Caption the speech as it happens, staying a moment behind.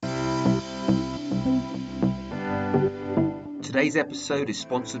Today's episode is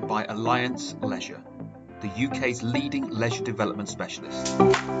sponsored by Alliance Leisure, the UK's leading leisure development specialist.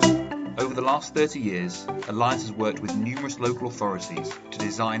 Over the last 30 years, Alliance has worked with numerous local authorities to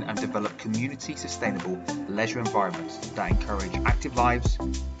design and develop community-sustainable leisure environments that encourage active lives,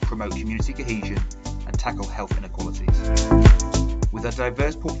 promote community cohesion, and tackle health inequalities. With a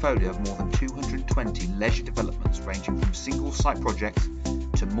diverse portfolio of more than 220 leisure developments ranging from single-site projects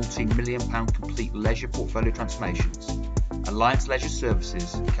to multi-million pound complete leisure portfolio transformations, Alliance Leisure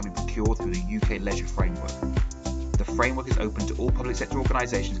Services can be procured through the UK Leisure Framework. The framework is open to all public sector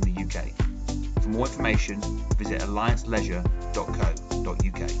organisations in the UK. For more information, visit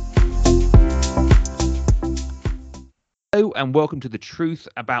allianceleisure.co.uk. Hello and welcome to The Truth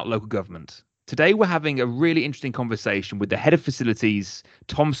About Local Government. Today we're having a really interesting conversation with the Head of Facilities,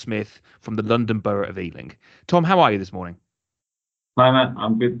 Tom Smith, from the London Borough of Ealing. Tom, how are you this morning? Hi, Matt.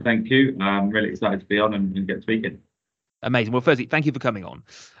 I'm good, thank you. I'm really excited to be on and get speaking. Amazing. Well, firstly, thank you for coming on.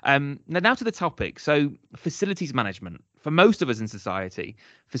 Now to the topic. So facilities management. For most of us in society,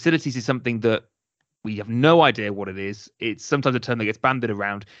 facilities is something that we have no idea what it is. It's sometimes a term that gets bandied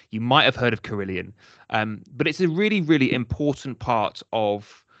around. You might have heard of Carillion, but it's a really, really important part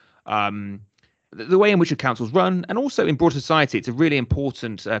of the way in which the councils run, and also in broad society, it's a really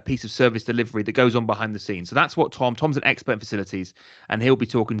important piece of service delivery that goes on behind the scenes. So that's what Tom's an expert in facilities, and he'll be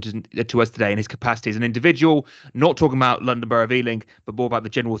talking to us today in his capacity as an individual, not talking about London Borough of Ealing, but more about the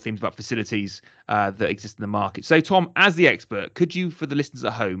general themes about facilities that exist in the market. So Tom, as the expert, could you, for the listeners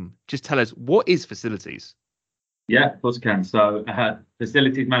at home, just tell us what is facilities? Yeah, of course I can. So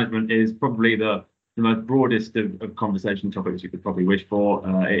facilities management is probably the most broadest of conversation topics you could probably wish for.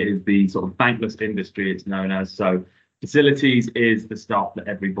 It is the sort of thankless industry it's known as. So facilities is the stuff that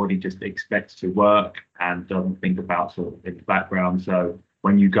everybody just expects to work and doesn't think about sort of in the background. So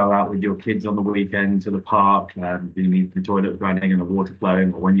when you go out with your kids on the weekend to the park, you need the toilet running and the water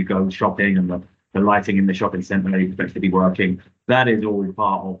flowing, or when you go shopping and the lighting in the shopping centre expects to be working, that is all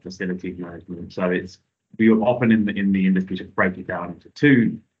part of facilities management. So we often in the industry to break it down into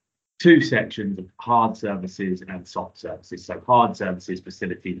two sections of hard services and soft services. So hard services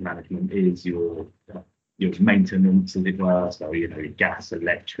facilities management is your maintenance, as it were. So, gas,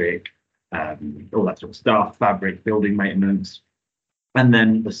 electric, all that sort of stuff, fabric, building maintenance. And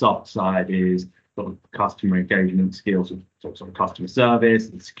then the soft side is sort of customer engagement skills, sort of customer service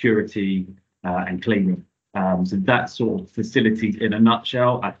and security and cleaning. So that's sort of facilities in a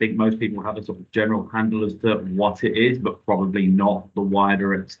nutshell. I think most people have a sort of general handle as to what it is, but probably not the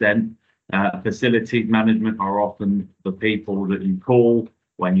wider extent. Facilities management are often the people that you call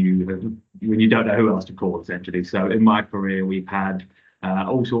when you don't know who else to call, essentially. So in my career, we've had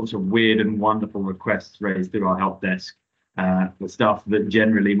all sorts of weird and wonderful requests raised through our help desk for stuff that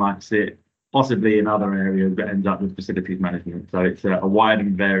generally might sit possibly in other areas, but ends up with facilities management. So it's a wide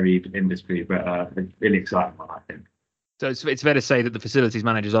and varied industry, but a really exciting one, I think. So it's fair to say that the facilities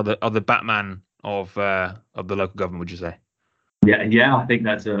managers are the Batman of the local government, would you say? Yeah, I think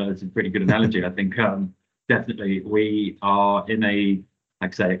that's a pretty good analogy. I think definitely we are in an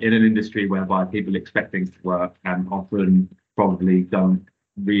industry whereby people expect things to work and often probably don't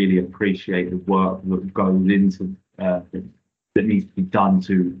really appreciate the work that goes into that needs to be done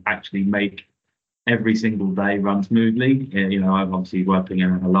to actually make every single day run smoothly. I'm obviously working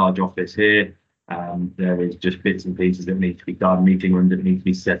in a large office here. There is just bits and pieces that need to be done, meeting rooms that need to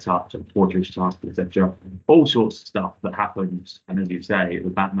be set up, porterage tasks, etc. All sorts of stuff that happens. And as you say, the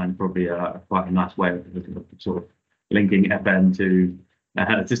Batman probably quite a nice way of sort of linking FM to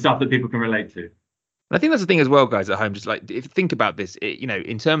stuff that people can relate to. I think that's the thing as well, guys at home. Just like if you think about this,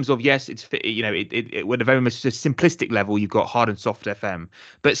 in terms of yes, it's at a very much simplistic level, you've got hard and soft FM,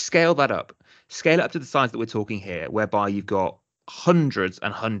 but scale it up to the size that we're talking here, whereby you've got hundreds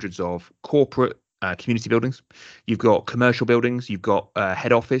and hundreds of corporate community buildings, you've got commercial buildings, you've got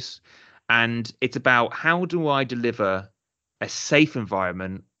head office, and it's about how do I deliver a safe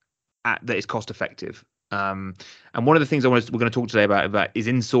environment that is cost effective. And one of the things we're going to talk today about is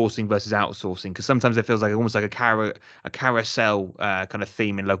insourcing versus outsourcing, because sometimes it feels like almost like a carousel kind of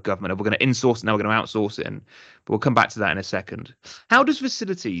theme in local government. We're going to insource, now we're going to outsource it, but we'll come back to that in a second. How does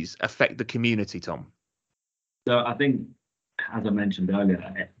facilities affect the community, Tom? So I think, as I mentioned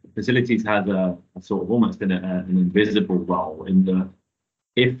earlier, facilities has a sort of almost an invisible role in that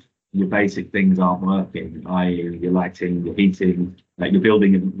if your basic things aren't working, i.e. your lighting, your heating, your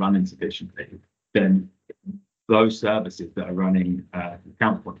building isn't running sufficiently, then those services that are running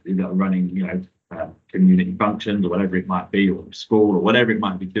council that are running, community functions or whatever it might be, or school or whatever it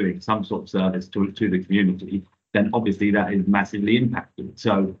might be doing, some sort of service to the community, then obviously that is massively impacted.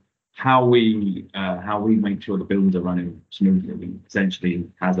 So how we make sure the buildings are running smoothly essentially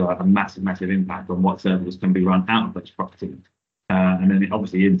has a massive impact on what services can be run out of those properties. And then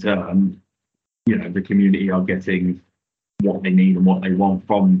obviously in turn, the community are getting what they need and what they want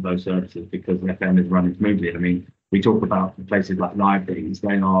from those services because the FM is running smoothly. I mean, we talk about places like libraries;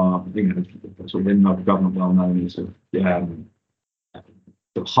 they are, sort of in the government well known as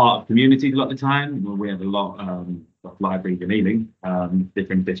the heart of communities a lot of the time. Well, we have a lot of libraries in Ealing,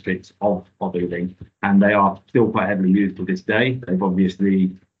 different districts of Ealing, and they are still quite heavily used to this day. They've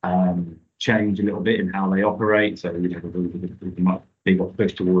obviously changed a little bit in how they operate. So, there might be a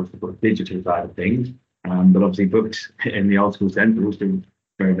push towards the digital side of things. But obviously books in the old school sense are also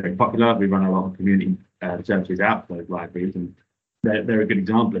very, very popular. We run a lot of community services out to those libraries, and they're a good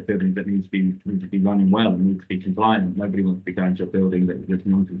example of buildings that need to be running well and need to be compliant. Nobody wants to be going to a building that is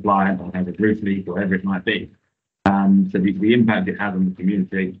non-compliant or has a roof leak or whatever it might be. So the impact it has on the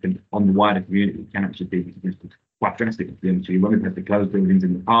community, on the wider community, can actually be quite drastic. When we've had to close buildings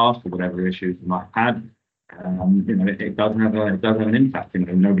in the past or whatever issues we might have had, it does have an impact.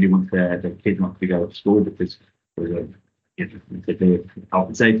 Nobody wants their kids not to go to school because there's a health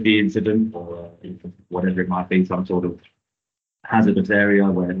and safety incident or whatever it might be, some sort of hazardous area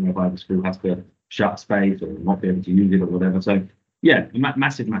whereby the school has to shut space or not be able to use it or whatever. So yeah,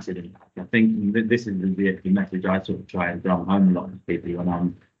 massive impact. I think this is the message I sort of try and drum home a lot of people when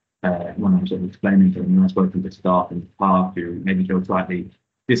I'm sort of explaining to them. When I've spoken to staff in the past who maybe feel slightly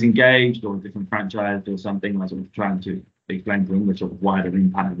disengaged or disenfranchised or something, I sort of trying to explain to them the sort of wider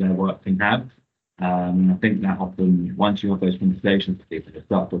impact their work can have. I think that often, once you have those conversations with people, they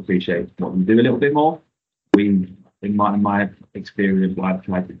start to appreciate what we do a little bit more. In my experience, what I've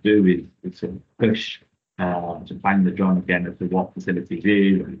tried to do is sort of push to bang the drum again as to what facilities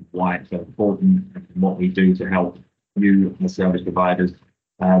is and why it's so important and what we do to help you as service providers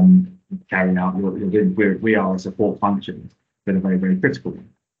carry out we are a support function that are very, very critical.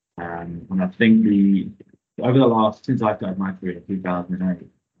 And I think since I started my career in 2008,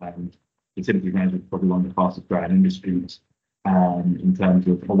 facilities management is probably one of the fastest growing industries in terms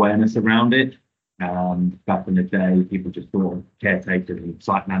of awareness around it. Back in the day, people just thought caretakers and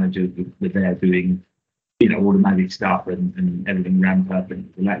site managers were there doing all the magic stuff and everything ran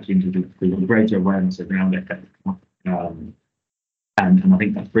perfect. And actually, there's a greater awareness around it. And I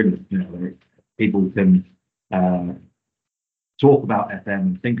think that's brilliant. People can talk about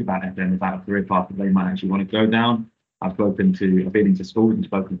FM, think about FM, about a career path that they might actually want to go down. I've been into schools and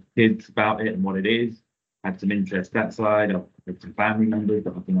spoken to kids about it and what it is. Had some interest that side. I've had some family members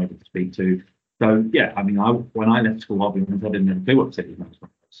that I've been able to speak to. So yeah, I mean, when I left school, I didn't have a clue what facilities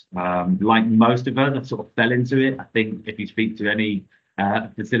management was. Like most of us, I sort of fell into it. I think if you speak to any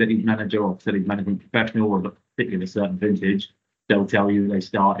facilities manager or facilities management professional, or particularly a certain vintage, they'll tell you they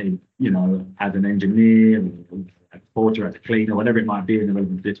started, as an engineer, or a porter, as a cleaner, whatever it might be in the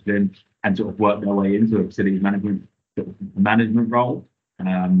relevant discipline, and sort of work their way into a facilities management role.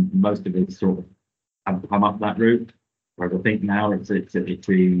 Most of us sort of have come up that route. Whereas I think now it's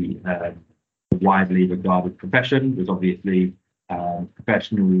a widely regarded profession. There's obviously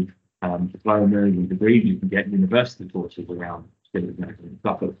professional diplomas and degrees you can get in university courses around facilities management,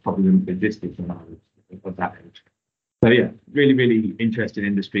 stuff that probably wouldn't exist when I was of that age. So yeah, really interesting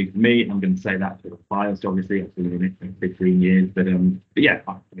industry for me. I'm going to say that sort of biased, obviously. I've been in it for 15 years, but yeah,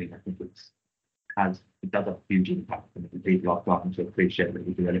 I think it does have a huge impact, and people are starting to appreciate that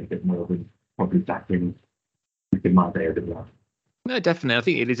we do a little bit more than probably back in my day of life. No, definitely. I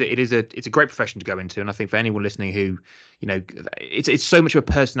think it's a great profession to go into, and I think for anyone listening who, it's so much of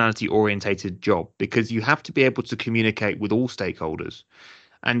a personality orientated job because you have to be able to communicate with all stakeholders.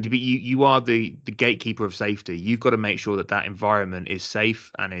 And you are the gatekeeper of safety. You've got to make sure that environment is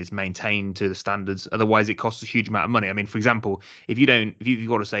safe and is maintained to the standards. Otherwise, it costs a huge amount of money. I mean, for example, if you've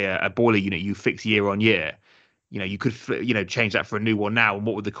got to say a boiler unit you fix year on year, you could change that for a new one now, and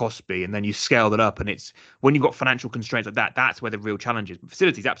what would the cost be? And then you scale that up, and it's when you've got financial constraints like that, that's where the real challenge is. But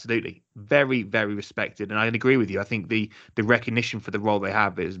facilities, absolutely, very, very respected, and I agree with you. I think the recognition for the role they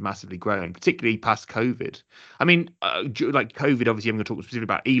have is massively growing, particularly past COVID. I mean, like COVID, obviously, I'm going to talk specifically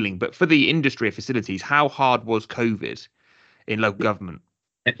about Ealing, but for the industry of facilities, how hard was COVID in local government?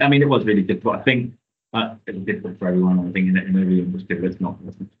 I mean, it was really difficult. I think it was difficult for everyone. I think in every industry, it's not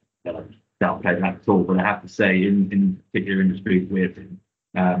downplay that at all. But I have to say, in particular industries we're in,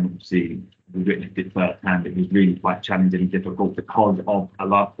 obviously we've witnessed it firsthand. It was really quite challenging and difficult because of a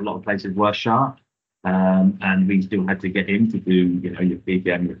lot of places were shut, and we still had to get in to do your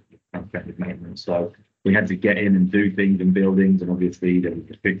PPM, your preventive maintenance. So we had to get in and do things in buildings, and obviously there were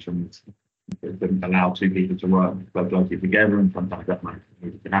restrictions It didn't allow two people to work closely together, and sometimes that might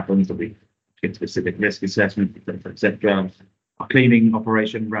happen. So we get specific risk assessment, etc. Our cleaning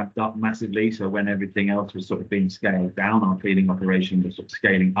operation ramped up massively. So when everything else was sort of being scaled down, our cleaning operation was sort of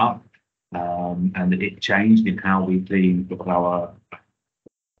scaling up, and it changed in how we clean our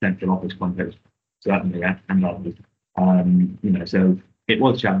central office context, certainly, and others. So it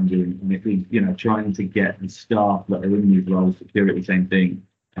was challenging, and it was, trying to get the staff that are in these roles, security, same thing,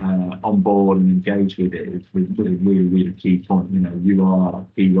 on board and engaged with it was a really, really key point. You are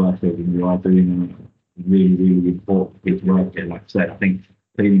key workers and you are doing a really, really important piece of work here. Like I said, I think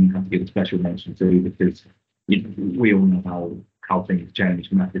cleaning has to get a special mention too, because we all know how things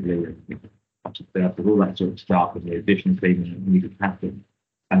change massively, and all that sort of stuff, and the additional cleaning that needed to happen.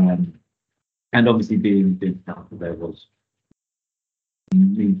 And obviously being staff, there was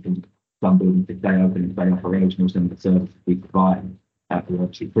need for some buildings to stay open and stay operational. Some of the services we provide were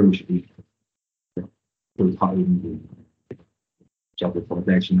obviously crucially through home and job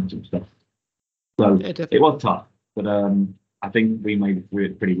accommodation and sort of stuff. So it was tough, but I think we made it through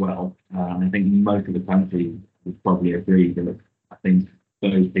it pretty well. I think most of the country would probably agree that I think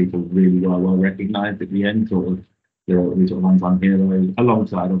those people really were well recognised at the end, sort of the sort of one-time heroes,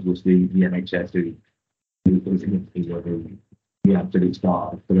 alongside obviously the NHS, who was the absolute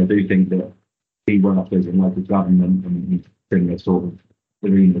stars. But I do think that key workers in local government and similar sort of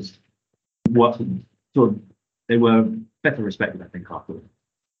arenas, they were better respected, I think, afterwards.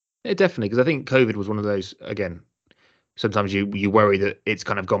 Yeah, definitely, because I think COVID was one of those, again, sometimes you worry that it's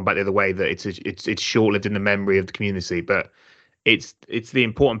kind of gone back the other way, that it's short-lived in the memory of the community, but it's the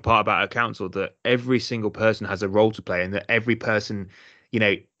important part about a council, that every single person has a role to play, and that every person,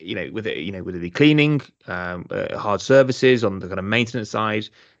 whether it be cleaning, hard services on the kind of maintenance side,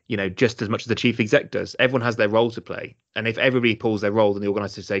 just as much as the chief exec does. Everyone has their role to play, and if everybody pulls their role, then the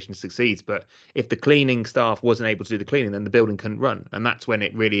organisation succeeds. But if the cleaning staff wasn't able to do the cleaning, then the building couldn't run, and that's when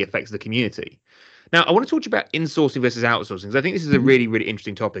it really affects the community. Now, I want to talk to you about insourcing versus outsourcing, because I think this is a really, really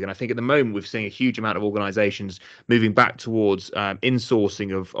interesting topic. And I think at the moment we're seeing a huge amount of organizations moving back towards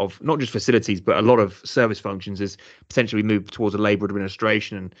insourcing of not just facilities, but a lot of service functions, as potentially move towards a labour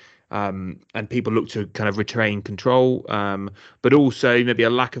administration, and people look to kind of retain control, but also maybe a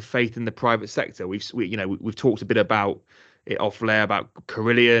lack of faith in the private sector. We've talked a bit about it off layer about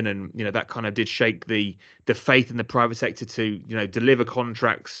Carillion, and that kind of did shake the faith in the private sector to deliver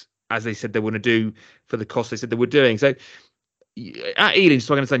contracts as they said they want to do for the cost they said they were doing. So at Ealing,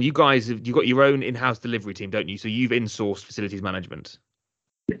 so I understand, you've got your own in-house delivery team, don't you? So you've insourced facilities management.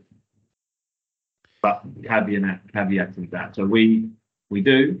 But caveat to that. So we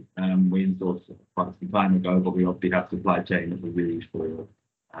do, we insource quite some time ago, but we obviously have supply chain that we use for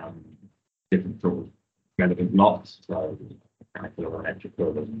different sort of relevant lots. So mechanical,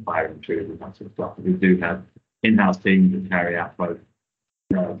 electrical, and fire and and that sort of stuff. We do have in-house teams that carry out both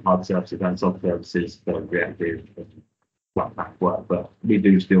hard services and soft services for reactive and flat pack work, but we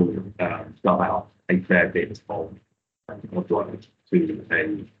do still start out a fair bit of work to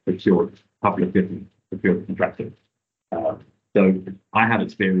a procured contractor. So I have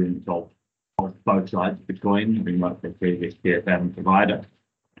experience of both sides of the coin, having worked for a previous PFM provider,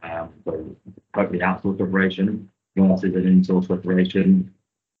 so totally outsourced operation versus an in-source operation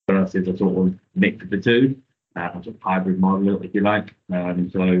versus a sort of mix of the two. Sort of hybrid model, if you like.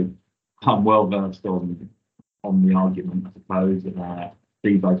 So I'm well versed on the argument, I suppose.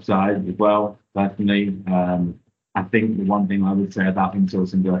 See both sides as well, personally. I think the one thing I would say about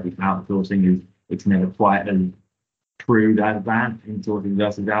insourcing versus outsourcing is it's never quite as true as that. Insourcing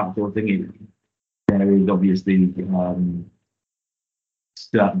versus outsourcing, there is obviously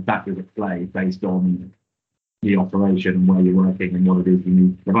certain factors at play based on the operation and where you're working and what it is you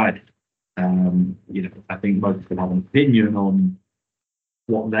need to provide. I think most people have an opinion on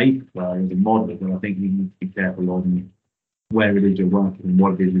what they prefer as a model, but I think you need to be careful on where it is you're working and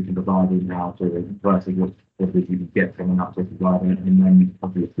what it is you can provide in-house versus what it is you can get from an outsourced provider, and then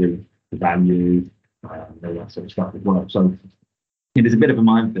obviously the value, all that sort of stuff as well. So it is a bit of a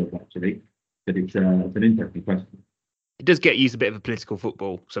minefield, actually, but it's an interesting question. It does get used a bit of a political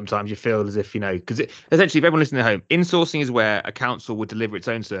football. Sometimes you feel as if, because essentially, if everyone listening at home, insourcing is where a council would deliver its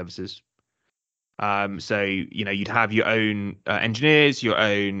own services. So you'd have your own engineers, your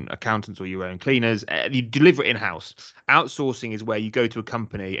own accountants, or your own cleaners. You deliver it in-house. Outsourcing is where you go to a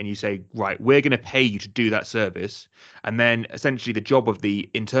company and you say, right, we're going to pay you to do that service, and then essentially the job of the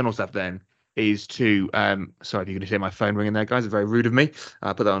internal staff then is to sorry if you're going to hear my phone ringing there, guys. It's very rude of me.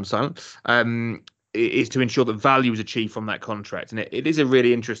 Put that on silent. is to ensure that value is achieved from that contract, and it is a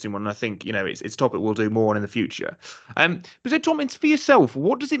really interesting one. And I think it's a topic we'll do more on in the future. But so Tom, it's for yourself.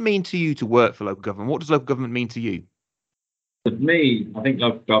 What does it mean to you to work for local government? What does local government mean to you? For me, I think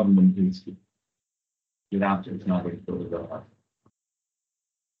local government is, without it, it's not really sort of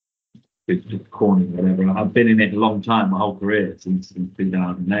just corny or whatever. I've been in it a long time, my whole career since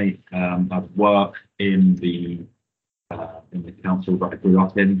 2008. I've worked in the council that I grew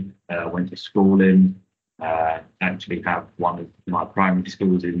up in, went to school in, actually have one of my primary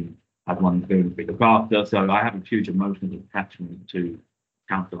schools in, had one to be looked after. So I have a huge emotional attachment to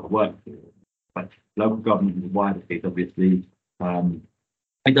council I work for. But local government is a wider piece, obviously.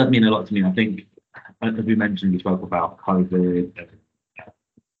 It does mean a lot to me. I think, as we mentioned, we spoke about COVID,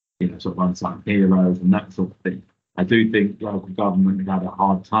 sort of unsung heroes and that sort of thing. I do think local government has had a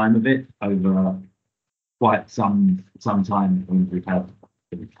hard time of it over quite some time. We've had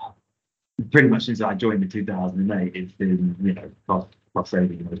pretty much since I joined in 2008. It's been cost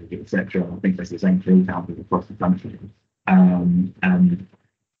saving, etc. I think that's the same for all councils across the country, and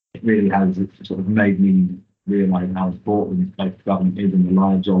it really has sort of made me realise how important local government is in the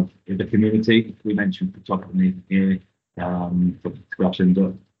lives of the community. We mentioned at the top of the meeting here for discussion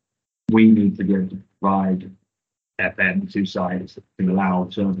that we need to be able to provide FM to sites to allow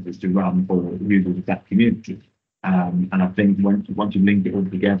services to run for users of that community. And I think once you link it all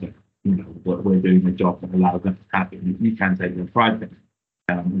together, we're doing a job that allows that to happen. You can take your pride in it.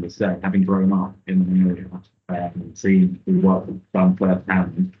 As I say, having grown up in the area and seeing the work that's done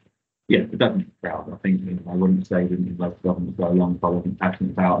firsthand, it does make me proud. I think I wouldn't say that in local government for a long time I wasn't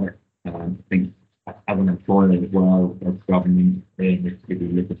passionate about it. I think as an employer as well, local government being able to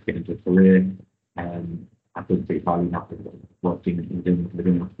be get into a career. I couldn't be highly happy working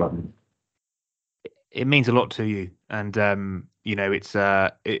within local government. It means a lot to you, and it's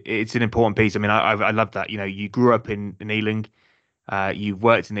an important piece. I mean, I love that. You grew up in Ealing, you've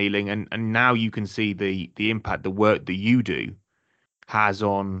worked in Ealing, and now you can see the impact the work that you do has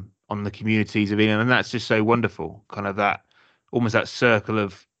on the communities of Ealing, and that's just so wonderful. Kind of that almost that circle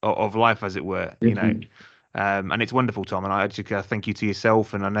of life, as it were. And it's wonderful, Tom. And I just thank you to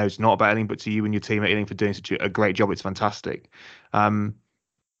yourself, and I know it's not about Ealing, but to you and your team at Ealing for doing such a great job. It's fantastic.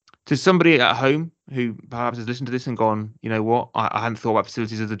 To somebody at home who perhaps has listened to this and gone, you know what, I hadn't thought about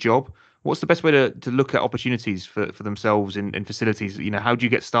facilities as a job. What's the best way to look at opportunities for themselves in facilities? How do you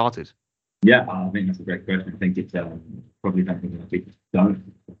get started? Yeah, I think that's a great question. I think it's probably something that people don't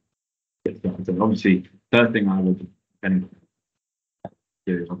get started. So obviously, first thing I would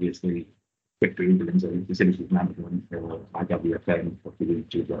do is obviously quick Google into facilities management or IWFM,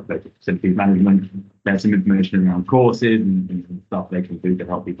 facilities management. There's some information around courses and stuff they can do to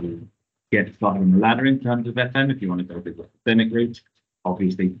help people get started on the ladder in terms of FM. If you want to go with the academic route,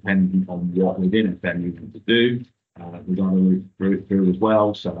 obviously depending on what within FM you want to do. We've got a route through as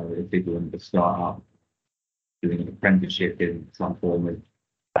well. So if people want to start up doing an apprenticeship in some form of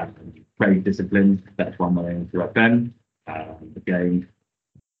trade discipline, that's one way into FM. Again,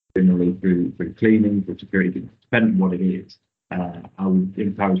 generally through cleaning, through security, depending on what it is. I would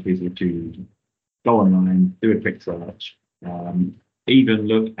encourage people to go online, do a quick search, even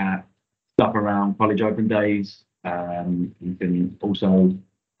look at stuff around college open days. You can also,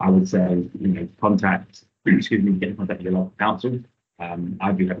 I would say, contact, get in contact with your local council.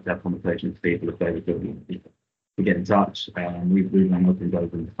 I'd be happy to have conversations with people if they would to get in touch. We've run open days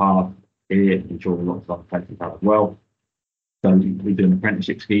in the past here. I'm sure lots of other places have as well. So we do an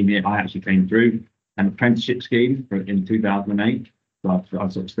apprenticeship scheme here. I actually came through an apprenticeship scheme in 2008. So I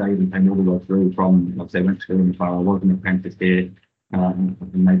sort of stayed and came all the way through from, like I say, went to school in the fire. I was an apprentice here and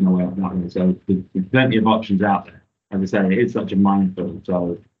made my way up that way. So there's plenty of options out there. As I say, it is such a minefield.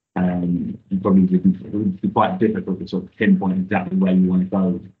 So it would be quite difficult to sort of pinpoint exactly where you want to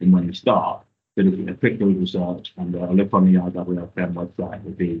go and when you start. But if you a quick Google search and look on the IWFM website,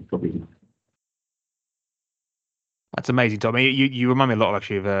 would be probably nice. That's amazing, Tom. You remind me a lot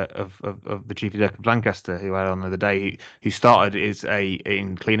actually of the chief executive of Lancaster, who I had on the other day, who started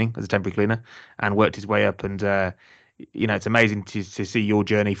in cleaning as a temporary cleaner and worked his way up. And it's amazing to see your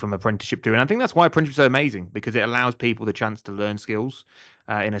journey from apprenticeship to. And I think that's why apprenticeship is so amazing, because it allows people the chance to learn skills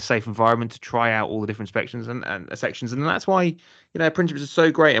in a safe environment, to try out all the different sections, and that's why apprenticeships are so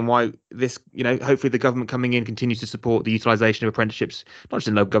great, and why this hopefully the government coming in continues to support the utilisation of apprenticeships, not just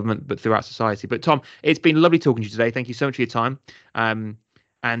in local government but throughout society. But Tom, it's been lovely talking to you today. Thank you so much for your time, and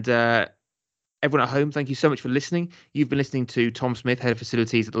everyone at home, thank you so much for listening. You've been listening to Tom Smith, Head of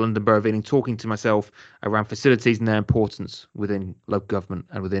Facilities at the London Borough of Ealing, talking to myself around facilities and their importance within local government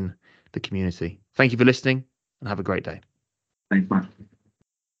and within the community. Thank you for listening, and have a great day. Thanks, Matt.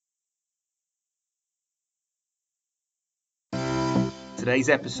 Today's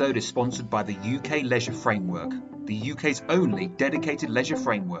episode is sponsored by the UK Leisure Framework, the UK's only dedicated leisure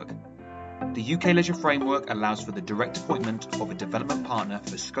framework. The UK Leisure Framework allows for the direct appointment of a development partner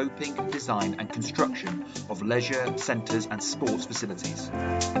for scoping, design and construction of leisure, centres and sports facilities.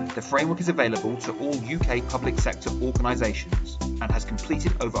 The framework is available to all UK public sector organisations and has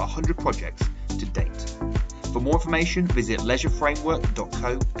completed over 100 projects to date. For more information, visit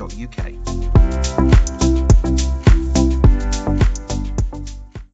leisureframework.co.uk.